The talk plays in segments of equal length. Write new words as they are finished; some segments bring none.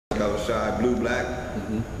Yahushua, blue, black,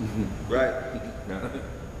 right?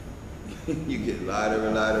 You get lighter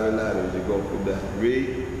and lighter and lighter as you go from that.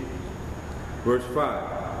 Read. Verse 5.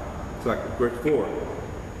 It's like verse 4.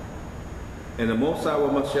 And the Most High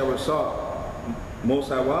Mashiach saw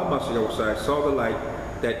the light,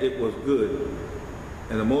 that it was good.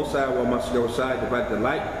 And the Most High Mashiach divided the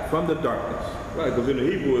light from the darkness. Right, because in the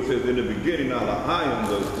Hebrew it says in the beginning, Alahayim,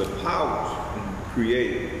 the powers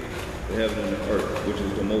created the heaven and the earth, which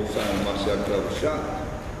is the Most High Mashiach Yahushua.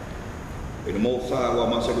 And the Most High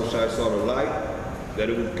Mashiach saw the light, that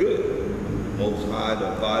it was good. The Most High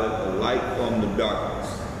divided the light from the darkness.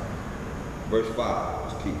 Verse 5,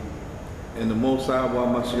 let's keep it. And the Most High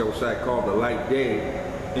Mashiach called the light day,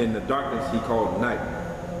 and the darkness he called night.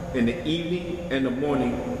 And the evening and the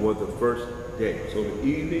morning were the first day. So the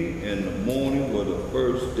evening and the morning were the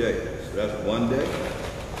first day. So that's one day.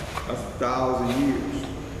 That's 1,000 years.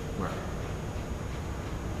 Right.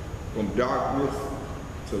 From darkness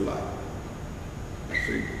to light.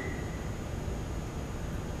 See?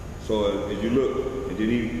 So as you look, and then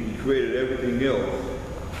he created everything else.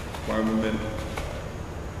 Firmament.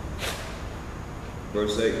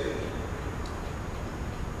 Verse 8.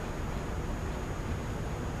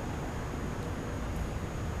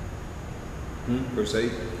 Verse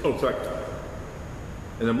 8. Oh, sorry.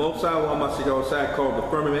 And the Most High Mashiach called the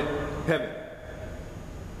firmament heaven.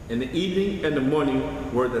 And the evening and the morning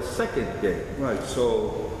were the second day. Right,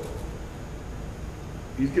 so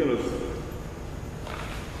he's giving us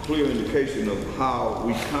clear indication of how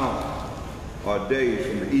we count our days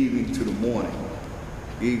from the evening to the morning.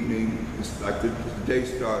 Evening, it's like the day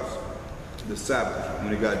starts the Sabbath.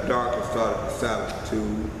 When it got dark, it started the Sabbath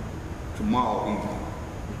to tomorrow evening.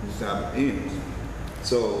 The Sabbath ends.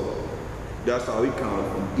 So that's how he counted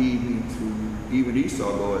from evening to, even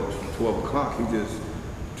Esau go at 12 o'clock. He just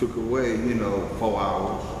took away, 4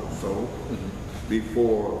 hours or so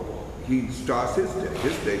before he starts his day.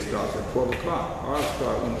 His day starts at 12 o'clock. Ours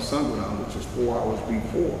starts when the sun goes down, which is 4 hours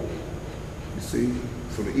before. You see?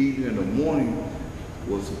 So the evening and the morning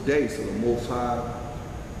was a day. So the Most High,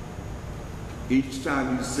 each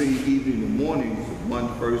time you see evening and morning, one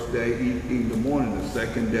first day, evening the morning the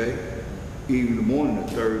second day, evening the morning the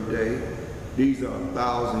third day. These are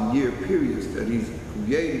 1,000-year periods that he's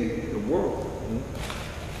creating the world.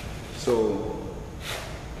 So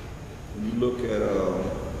when you look at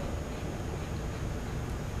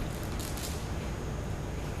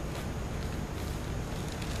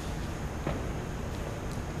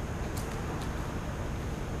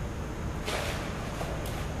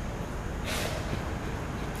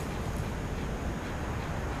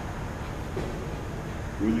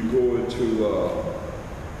when you go into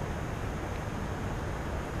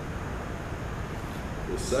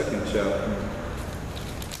the second chapter,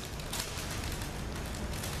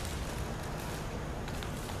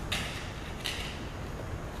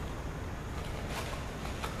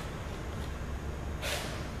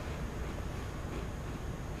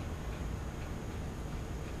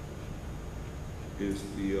 is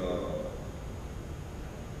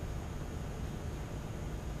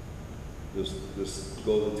this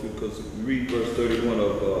goes into, because you read verse 31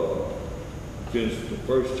 of Genesis, the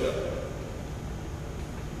first chapter.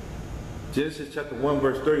 Genesis chapter 1,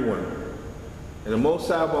 verse 31. And the Most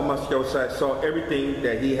High Mashiach saw everything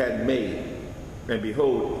that he had made, and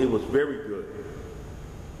behold, it was very good.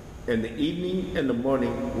 And the evening and the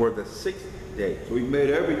morning were the sixth day. So he made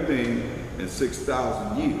everything in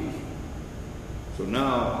 6,000 years. So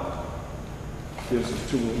now, Genesis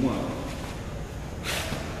 2 and 1.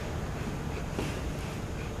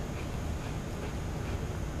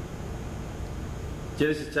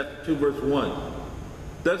 Genesis chapter 2, verse 1.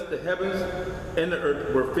 Thus the heavens and the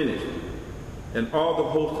earth were finished, and all the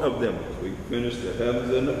hosts of them. So he finished the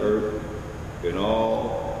heavens and the earth, and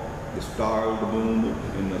all the stars, the moon,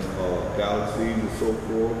 and the galaxies, and so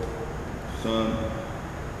forth, sun,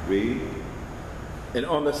 read. And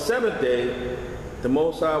on the seventh day, the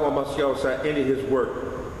Most High Mashiach ended his work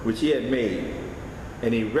which he had made,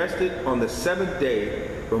 and he rested on the seventh day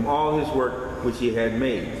from all his work which he had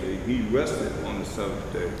made. So he rested on the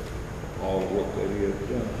seventh day, all the work that he had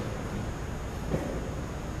done.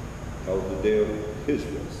 That was the day of his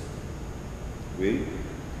rest. Read.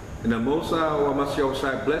 And the Most High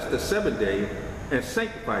Mashiach blessed the seventh day and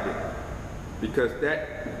sanctified it, because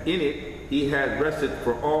that in it he had rested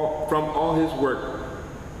from all his work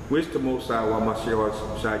which the Most High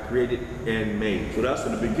Mashiach created and made. So that's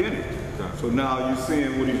in the beginning. So now you're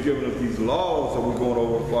seeing what he's giving us these laws that we're going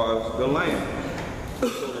over as far as the land. So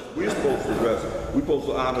we're supposed to rest. We're supposed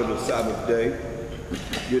to honor the Sabbath day.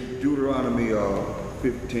 Get Deuteronomy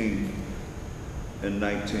 15. and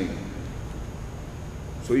 19.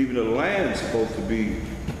 So even the land's supposed to be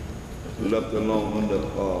left alone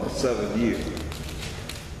under 7 years.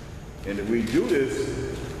 And if we do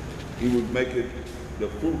this, he would make it, the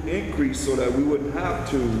fruit increase so that we wouldn't have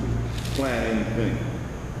to plant anything.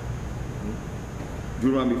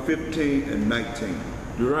 Deuteronomy 15 and 19.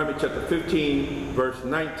 Deuteronomy chapter 15, verse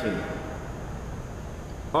 19.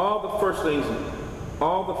 All the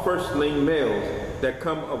firstling males that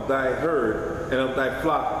come of thy herd and of thy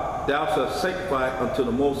flock, thou shalt sanctify unto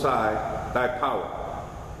the Most High thy power.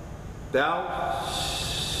 Thou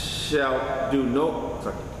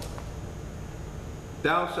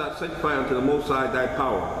shalt sanctify unto the Most High thy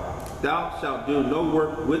power. Thou shalt do no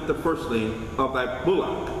work with the firstling of thy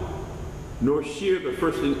bullock, nor shear the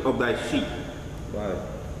firstling of thy sheep. Right.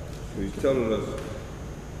 So he's telling us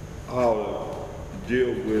how to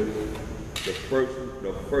deal with the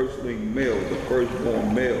firstling males, the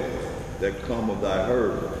firstborn males that come of thy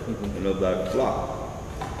herd and of thy flock.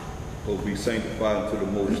 So be sanctified unto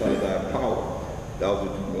the Most High thy power. Thou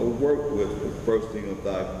shalt do no work with the firstling of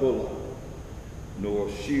thy bullock, nor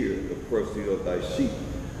shear the firstling of thy sheep.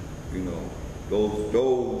 You know,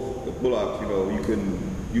 the bullocks, you know, you can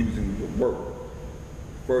use them to work.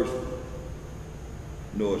 First,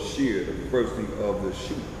 nor shear the firstling of the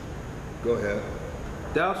sheep. Go ahead.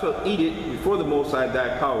 Thou shalt eat it before the Most High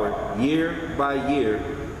thy power, year by year,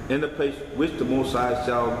 in the place which the Most High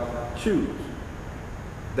shall choose,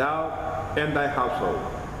 thou and thy household.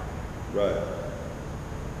 Right.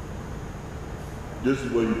 This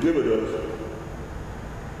is what you give it us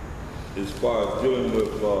as far as dealing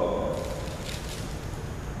with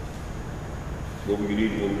what we can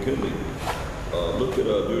eat and what we couldn't eat. Look at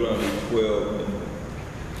Deuteronomy 12 and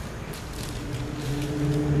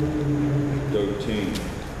 13.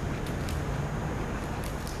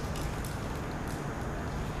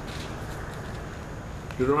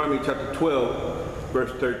 Deuteronomy chapter 12,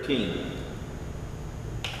 verse 13.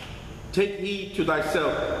 Take heed to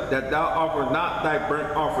thyself that thou offer not thy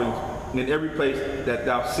burnt offerings in every place that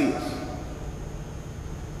thou seest.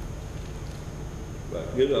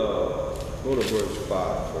 Right. Go to verse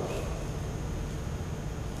 5 first.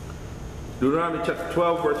 Deuteronomy chapter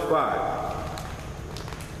 12, verse 5.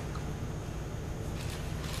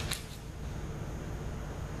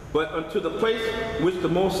 But unto the place which the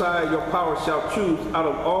Most High your power shall choose out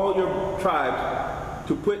of all your tribes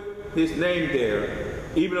to put his name there,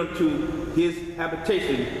 even unto his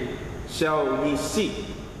habitation shall ye seek,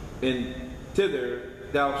 and thither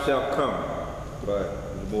thou shalt come. Right.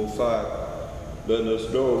 The Most High letting us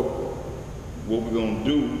know what we're going to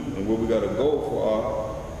do and where we got to go for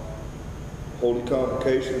our holy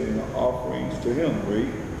convocation and our offerings to him,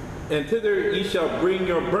 read. And thither ye shall bring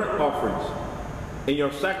your burnt offerings, and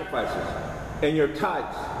your sacrifices, and your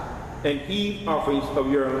tithes, and heave offerings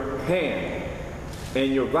of your hand,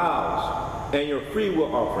 and your vows, and your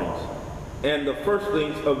freewill offerings, and the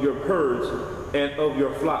firstlings of your herds and of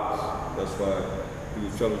your flocks. That's why he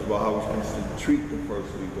was telling us about how we're supposed to treat the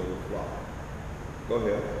firstlings of the flock. Go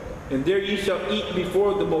ahead. And there ye shall eat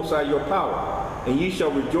before the Most High your power, and ye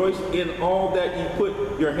shall rejoice in all that ye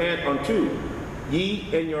put your hand unto, ye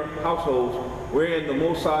and your households, wherein the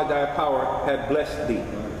Most High thy power hath blessed thee. Right.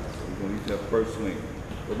 So we're going to eat that firstling.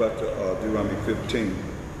 Go back to Deuteronomy 15,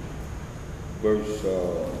 verse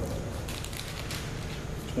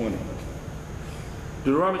 20.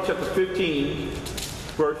 Deuteronomy chapter 15,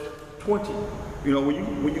 verse 20. You know,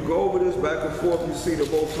 when you go over this back and forth, you see the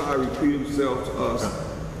Most High repeat himself to us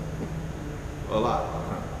a lot.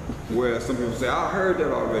 Whereas some people say, I heard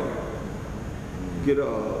that already. Get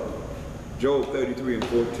Job 33 and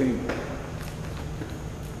 14.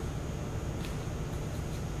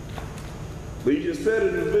 But he just said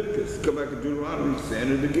it in Leviticus. Come back to Deuteronomy, he's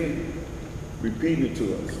saying it again. Repeating it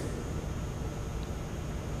to us.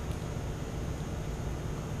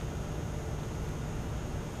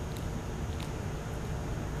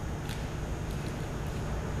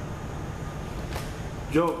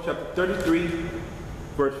 Job chapter 33,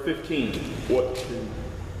 verse 15. What?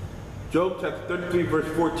 Job chapter 33,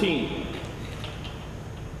 verse 14.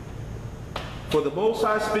 For the Most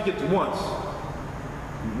High speaketh once,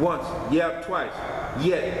 yet twice,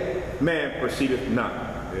 yet man perceiveth not.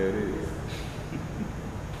 There it is.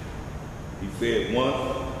 He said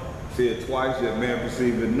once, said twice, yet man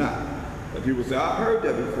perceiveth not. And people say, I heard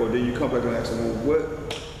that before. Then you come back and ask them, well,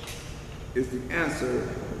 what is the answer?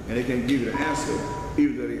 And they can't give you the answer,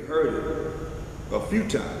 even though they heard it a few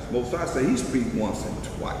times. Most High say he speak once and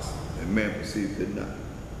twice, and man perceiveth it not.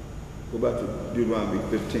 Go back to Deuteronomy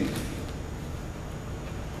 15,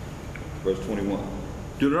 verse 21.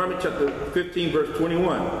 Deuteronomy chapter 15, verse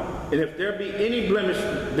 21. And if there be any blemish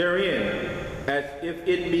therein, as if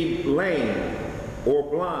it be lame, or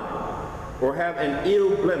blind, or have an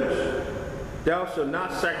ill blemish, thou shalt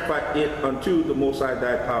not sacrifice it unto the Most High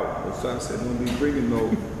thy power. The son said, don't be bringing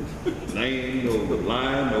no lame, no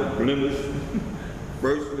blind, no blemish.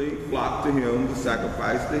 Firstly, flock to him to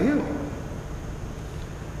sacrifice to him.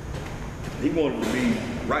 He wanted to be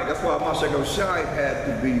right. That's why Mashiach Shai had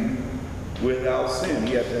to be without sin.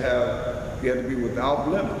 He had to be without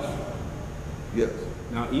blemish. Yes.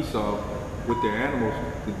 Now Esau, with their animals,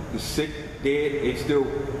 the sick, dead, they still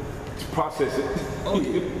process it. Oh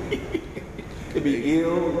yeah. It be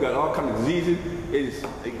ill, got all kinds of diseases.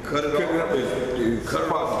 They cut it off. Cut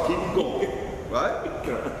it off. Keep it going. Right?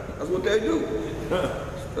 That's what they do.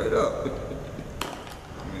 Straight up.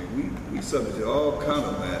 I mean, we subject to all kind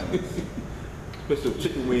of madness. Especially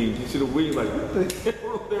chicken wings. You see the wing, like, what the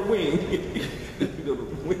hell is that wing? You know,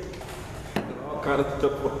 the wing. All kind of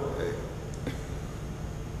stuff. Hey.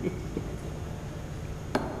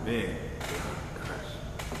 Man.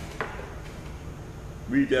 Gosh.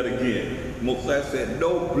 Read that again. Moses said,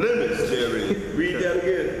 no blemish therein. Read that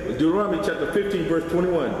again. Deuteronomy chapter 15, verse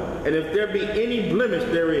 21. And if there be any blemish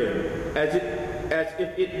therein, as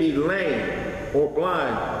if it be lame, or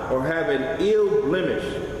blind, or have an ill blemish.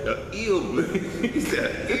 An ill blemish. He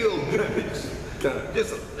said ill blemish.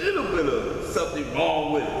 Just a little bit of something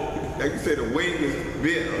wrong with it. Like you said, the wing is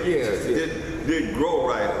bent. Yeah, didn't grow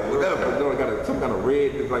right or whatever. No, it got some kind of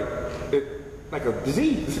red. It's like a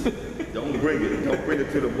disease. Don't bring it. Don't bring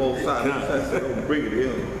it to the Most High. Don't bring it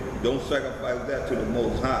to him. Don't sacrifice that to the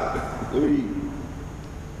Most High. Go eat.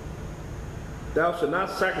 Thou shalt not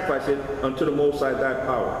sacrifice it unto the Most High thy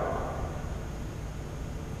power.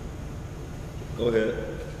 Go ahead.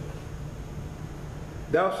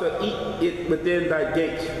 Thou shalt eat it within thy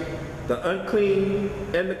gates. The unclean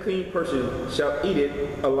and the clean person shall eat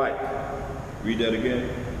it alike. Read that again.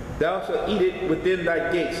 Thou shalt eat it within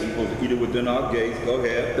thy gates. We're supposed to eat it within our gates. Go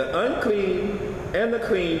ahead. The unclean and the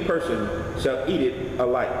clean person shall eat it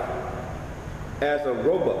alike, as a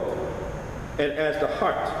roebuck and as the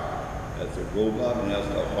heart. As a roebuck and as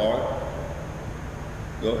the heart.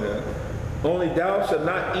 Go ahead. Only thou shalt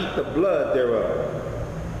not eat the blood thereof.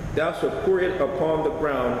 Thou shalt pour it upon the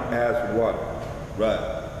ground as water.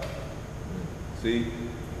 Right. See,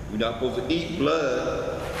 we're not supposed to eat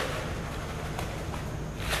blood.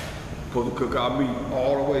 We're supposed to cook our meat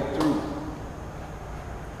all the way through.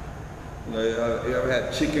 You ever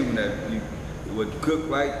had chicken that you would cook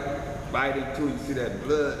right, bite into, you see that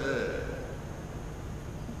blood?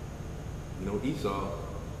 You know, Esau.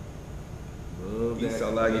 Esau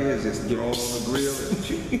like his, just throw it on the grill and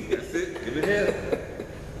chew. That's it. Give it head.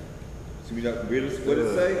 See what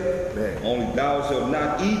it say? Man. Only thou shalt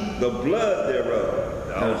not eat the blood thereof.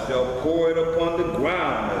 Thou shalt pour it upon the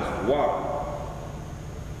ground as water.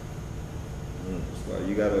 That's why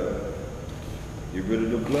you gotta get rid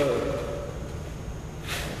of the blood. Not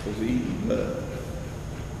supposed to eat blood.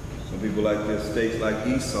 Some people like their steaks like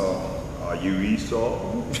Esau. Are you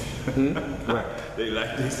Esau? Right. They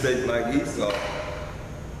like their steak like Esau.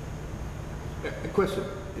 Question.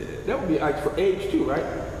 Yeah. That would be like for age too, right?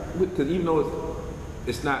 Because even though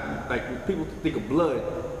it's not like when people think of blood,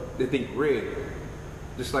 they think red.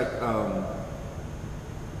 Just like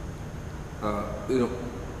you know,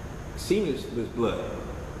 semen is blood.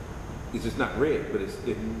 It's just not red, but it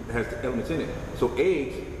has the elements in it. So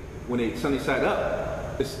eggs, when they sunny side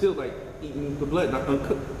up, it's still like eating the blood, not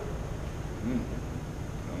uncooked. I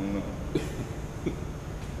don't know.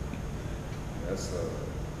 That's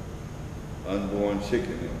unborn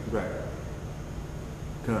chicken. Right.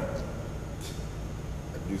 Kind.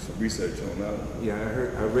 Do some research on that one. Yeah,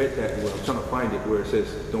 I read that. Well, I'm trying to find it where it says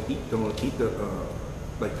don't eat the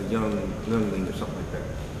like the youngling or something like that.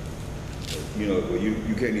 You know, well,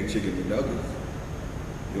 you can't eat chicken McNuggets.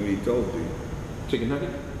 You don't eat those, do you? Chicken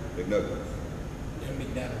nugget? McNuggets. Yeah,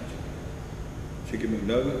 McDonald's. Chicken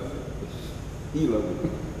McNuggets. He loves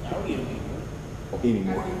it. I don't eat them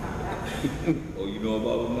Anymore. Oh, you know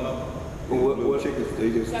about them now? What- Little what- chickens, they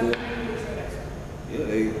just yeah,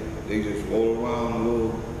 they just roll around a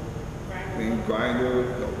little thing, grinder,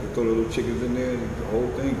 they throw little chickens in there, and the whole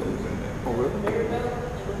thing goes in there. Oh, really? Yeah,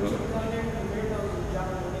 just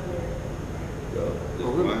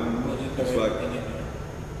Oh, really? grind them. It's like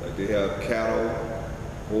they have cattle,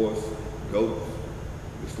 horse, goats.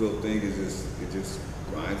 This little thing is it just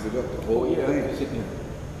grinds it up, the whole Oh, yeah. thing. Yeah.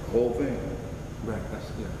 The whole thing. Right. That's,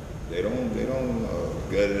 yeah. They don't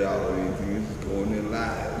gut it out or anything. It's just going in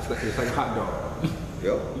live. It's like a hot dog.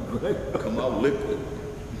 Yep. Come out liquid.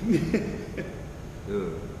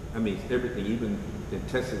 I mean, everything, even the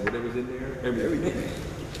intestines, whatever's in there, everything.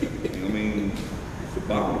 Everything. I mean, it's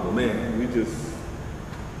abominable, Oh, man. man. We just,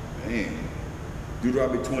 man.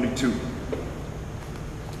 Deuteronomy 22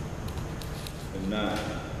 and 9.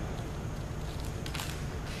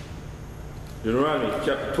 Deuteronomy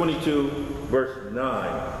chapter 22, verse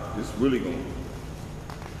 9. This really gonna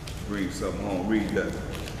bring something home. Read that.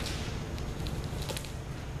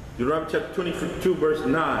 Deuteronomy chapter 22, verse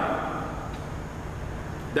 9.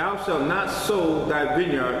 Thou shalt not sow thy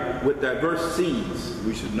vineyard with diverse seeds.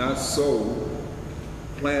 We should not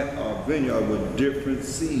plant our vineyard with different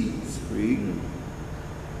seeds. Read.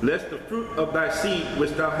 Lest the fruit of thy seed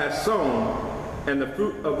which thou hast sown and the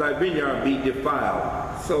fruit of thy vineyard be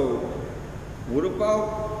defiled. So, what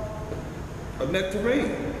about a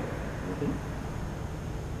nectarine?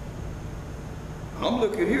 I'm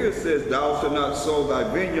looking here, it says, thou shalt not sow thy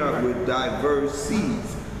vineyard with diverse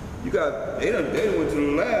seeds. You got, they done went to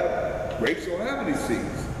the lab, grapes don't have any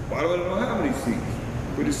seeds. Watermelon don't have any seeds.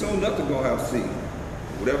 Pretty soon, nothing gonna have seeds.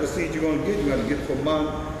 Whatever seed you're gonna get, you gotta get it from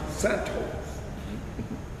Monsanto.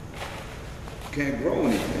 Can't grow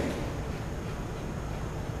anything.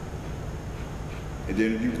 And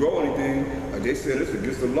then if you grow anything, like they said, it's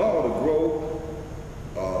against the law to grow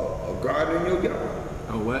a garden in your yard.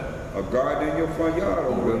 Oh, what? A garden in your front yard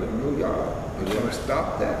or really? in your yard. They're gonna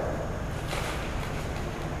stop that.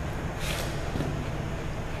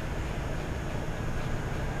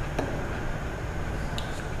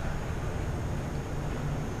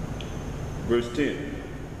 Verse 10.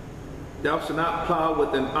 Thou shalt not plow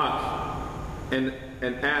with an ox and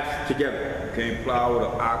an ass together. You can't plow with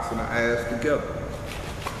an ox and an ass together.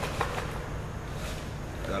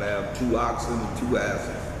 Gotta have 2 oxen and 2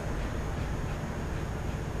 asses.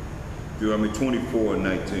 Deuteronomy 24 and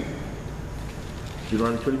 19.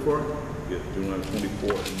 Deuteronomy 24? Yeah, Deuteronomy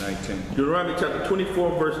 24 and 19. Deuteronomy chapter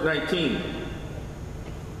 24, verse 19.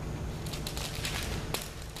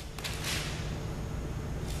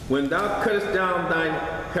 When thou cuttest down thine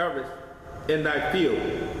harvest in thy field,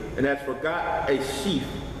 and hast forgot a sheaf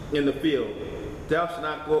in the field, thou shalt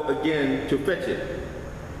not go again to fetch it.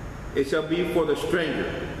 It shall be for the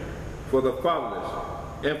stranger, for the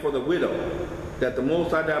fatherless, and for the widow, that the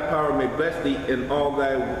Most High thy power may bless thee in all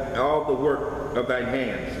the work of thine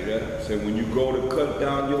hands. See that? So when you go to cut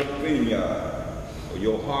down your vineyard or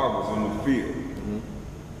your harvest in the field,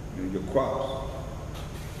 and your crops,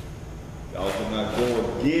 thou shalt not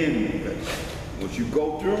go again. Once you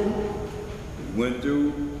go through, we went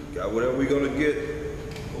through, got whatever we're gonna get,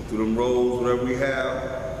 go through them roads, whatever we have,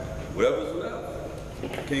 whatever's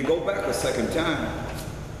left. Can't go back a second time.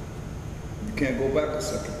 You can't go back a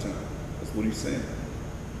second time. That's what he's saying.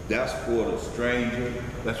 That's for the stranger.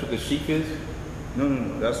 That's what the sheaf is?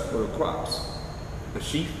 No. That's for the crops. The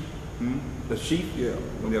sheaf? The sheaf? Yeah.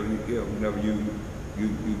 Whenever you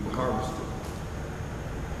harvest it.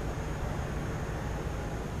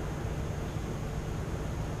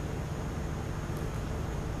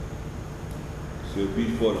 So it'll be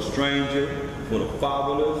for the stranger, for the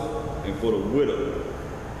fatherless, and for the widow.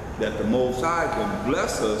 That the Most High can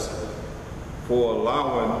bless us for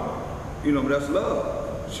allowing, that's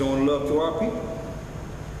love. Showing love to our people.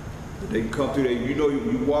 They can come through there,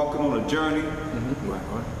 you walking on a journey. Right.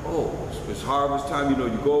 Oh, it's harvest time,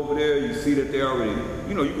 you go over there, you see that they already,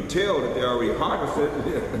 you can tell that they already harvested.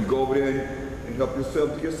 You go over there and help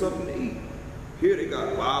yourself to get something to eat. Here they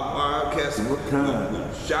got barbed wire, cats, What kind?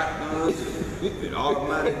 with shotguns, and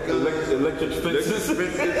automatic guns, Electric fences. all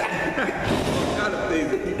kind of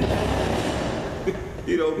things.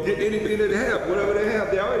 Get anything that they have, whatever they have,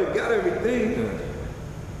 they already got everything.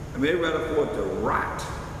 I mean, they rather for it to rot.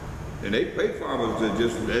 And they pay farmers to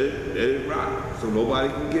just let it rot, so nobody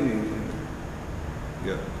can get anything.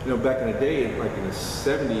 Yeah. Back in the day, like in the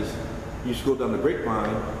 70s, you used to go down the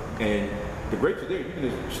grapevine, and the grapes are there. You can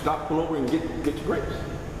just stop, pull over, and get your grapes.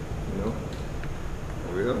 Oh,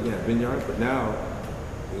 yeah? Yeah, vineyard. But now,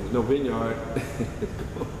 there's no vineyard.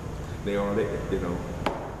 They are there,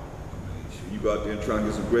 You go out there and try and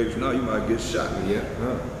get some grapes now, you might get shot. Yeah.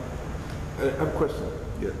 I have a question.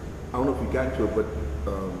 Yeah. I don't know if you got into it, but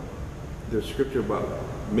there's scripture about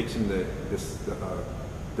mixing the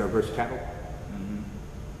diverse cattle.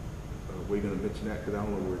 Were you going to mention that? Because I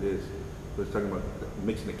don't know where it is. But it's talking about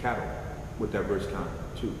mixing the cattle with diverse kind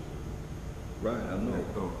too. Right, I know.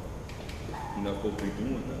 Oh, You're not supposed to be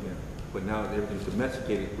doing that. yeah. But now everything's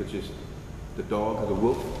domesticated, which is the dog and the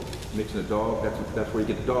wolf. Mixing the dog, that's where you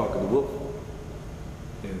get the dog and the wolf.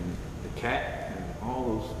 And the cat and all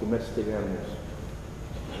those domesticated animals.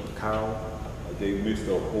 The cow. They mixed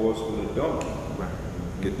a horse with a donkey. Right.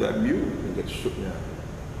 Get that mule. And get short, yeah.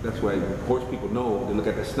 That's why horse people know, they look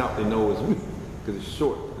at the snout, they know it's because it's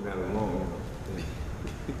short and not as long.